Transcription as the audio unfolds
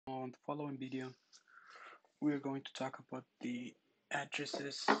On the following video, we are going to talk about the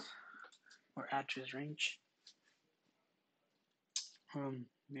addresses or address range. Um,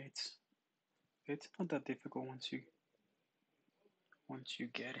 it's it's not that difficult once you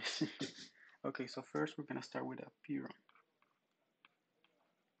get it. Okay, so first we're gonna start with a PROM.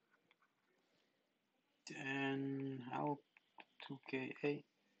 Then how 2Ka.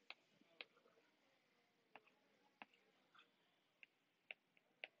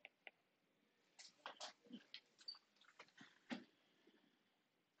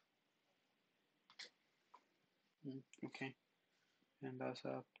 Okay, and that's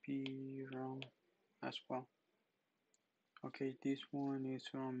a PROM as well. Okay, this one is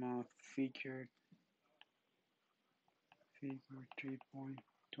from figure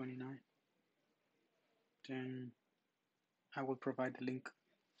 3.29. Then I will provide the link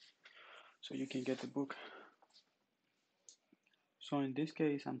so you can get the book. So in this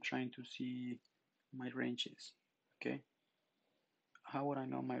case, I'm trying to see my ranges. Okay, how would I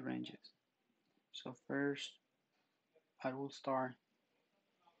know my ranges? So first, I will start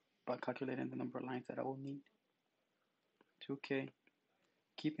by calculating the number of lines that I will need. 2K.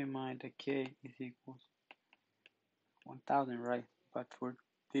 Keep in mind that K is equals 1000, right? But for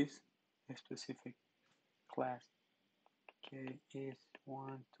this specific class, K is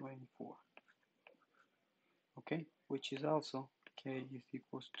 124. Okay, which is also K is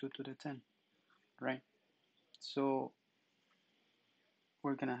equals 2 to the 10, right? So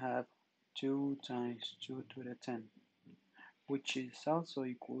we're gonna have 2 times 2 to the 10, which is also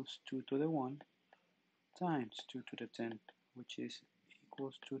equals 2 to the 1 times 2 to the 10, which is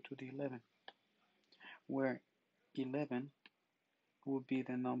equals 2 to the 11, where 11 will be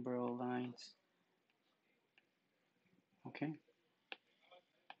the number of lines. Okay,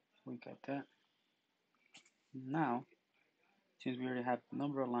 we got that. Now, since we already have the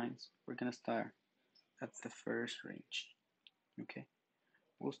number of lines, we're gonna start at the first range. Okay,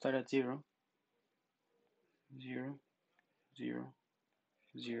 we'll start at 0, 0, 0,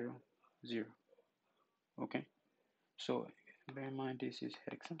 0, 0. Okay, so bear in mind this is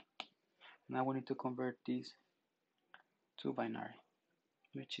hexa. Now we need to convert these to binary,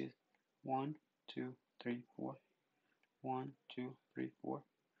 which is 1, 2, 3, 4, 1, 2, 3, 4,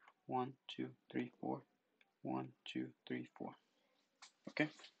 1, 2, 3, 4, 1, 2, 3, 4. Okay.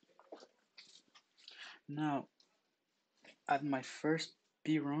 Now, at my first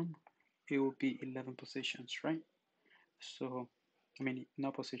PROM, it will be 11 positions, right? So, I mean,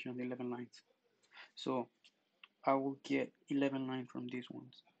 no positions, 11 lines. So, I will get 11 lines from these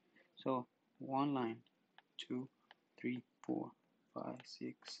ones. So, one line, 2, 3, 4, 5,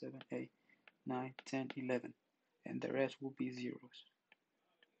 6, 7, 8, 9, 10, 11. And the rest will be zeros.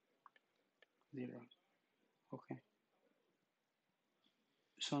 Zeros. Okay.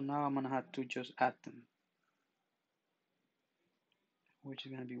 So now I'm gonna have to just add them, which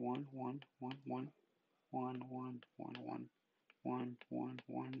is gonna be 1, 1, 1, 1, 1, 1, 1, 1, 1, 1,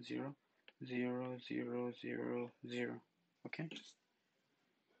 1, 0, 0, 0, 0, 0. Okay.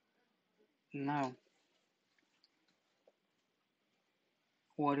 Now,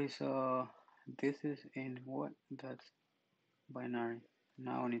 what is this is in what? That's binary.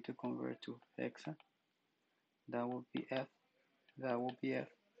 Now I need to convert to hexa. That will be F. That will be F.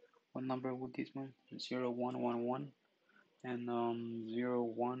 What number would this one? 0, 1, 1, 1, and 0,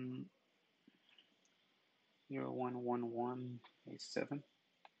 1, 0, 1, 1, 1 is 7,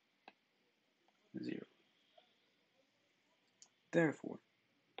 0. Therefore,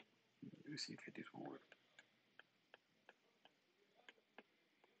 let's see if this one works.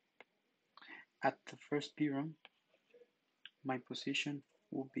 At the first PROM, my position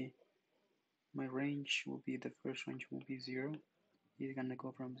will be, my range will be, the first range will be 0. It's gonna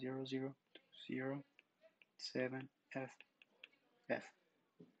go from 0, 0 to 0, 7, F, F.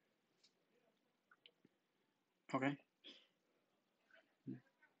 Okay?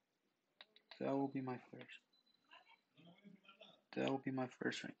 That will be my first. That will be my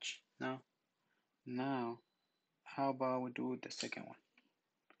first range. Now, how about we do the second one?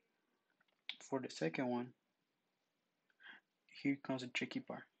 For the second one, here comes the tricky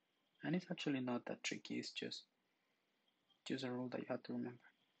part. And it's actually not that tricky, it's just a rule that you have to remember.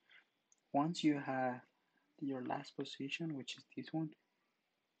 Once you have your last position, which is this one,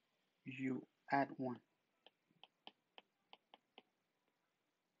 you add 1.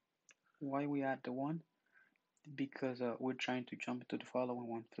 Why we add the 1? Because we're trying to jump to the following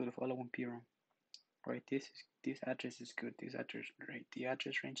one, to the following PROM. Right, this address is good. This address, right, the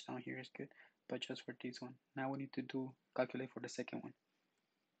address range down here is good, but just for this one. Now we need to calculate for the second one.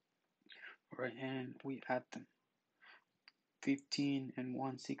 Right, and we add them. 15 and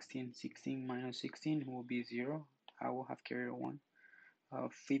 1, 16. 16 minus 16 will be 0. I will have carrier 1.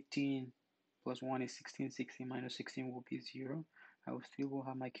 15 plus 1 is 16. 16 minus 16 will be 0. I will still will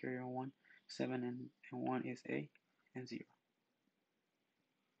have my carrier 1. 7 and 1 is A and 0.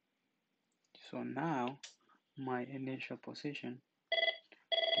 So now my initial position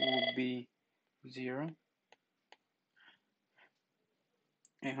will be 0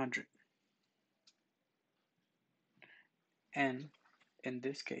 and 100. And in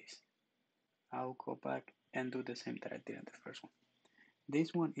this case, I'll go back and do the same that I did in the first one.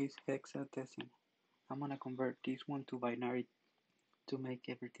 This one is hexadecimal. I'm going to convert this one to binary to make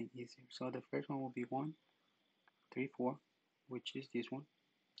everything easier. So the first one will be 1, 3, 4, which is this one.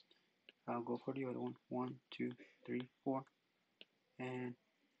 I'll go for the other one. 1, 2, 3, 4. And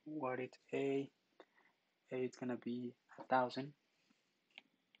what is A? A is going to be 1,000.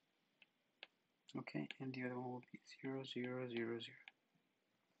 Okay, and the other one will be 0, 0, 0, 0.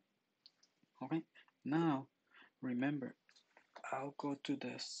 Okay, now remember, I'll go to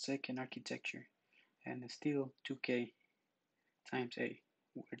the second architecture and still 2k times A.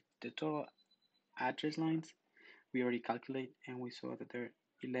 Where the total address lines we already calculate and we saw that there are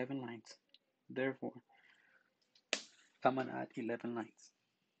 11 lines. Therefore, I'm gonna add 11 lines.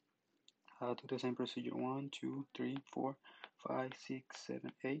 I'll do the same procedure 1, 2, 3, 4, 5, 6,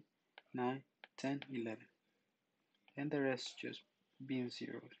 7, 8, 9, 10, 11. And the rest just being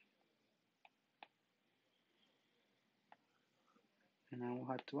zeros. And I will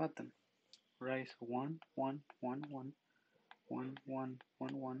have to add them. Right, so 1, 1, 1, 1, 1, 1,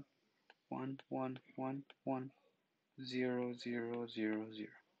 1, 1, 1, 1, 1, 1, 0, 0, 0, 0.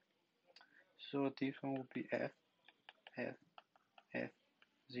 So this one will be F, F, F,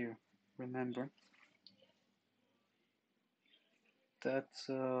 0. Remember, that's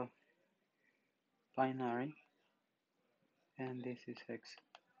binary, and this is hex.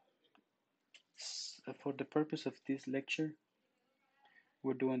 For the purpose of this lecture,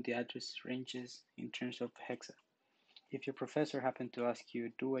 we're doing the address ranges in terms of hexa. If your professor happened to ask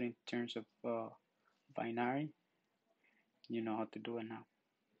you do it in terms of binary, you know how to do it now.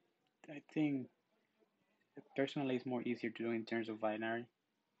 I think personally it's more easier to do in terms of binary,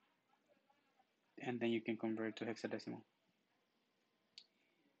 and then you can convert to hexadecimal.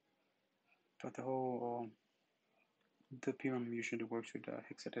 But the whole the pyramid usually works with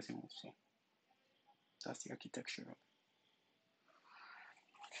hexadecimal, so that's the architecture.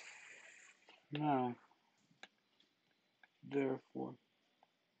 Now, therefore,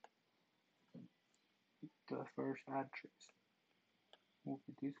 the first address will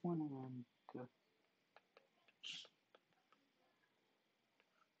be this one,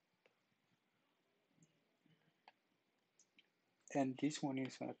 and this one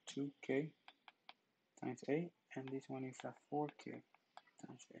is a 2k times A, and this one is a 4k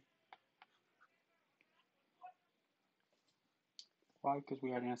times A. Why? Because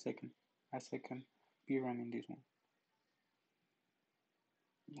we are in a second pyramid in this one.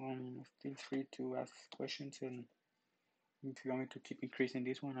 Feel free to ask questions, and if you want me to keep increasing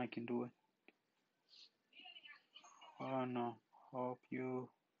this one, I can do it. Oh no, hope you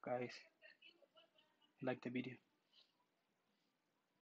guys like the video.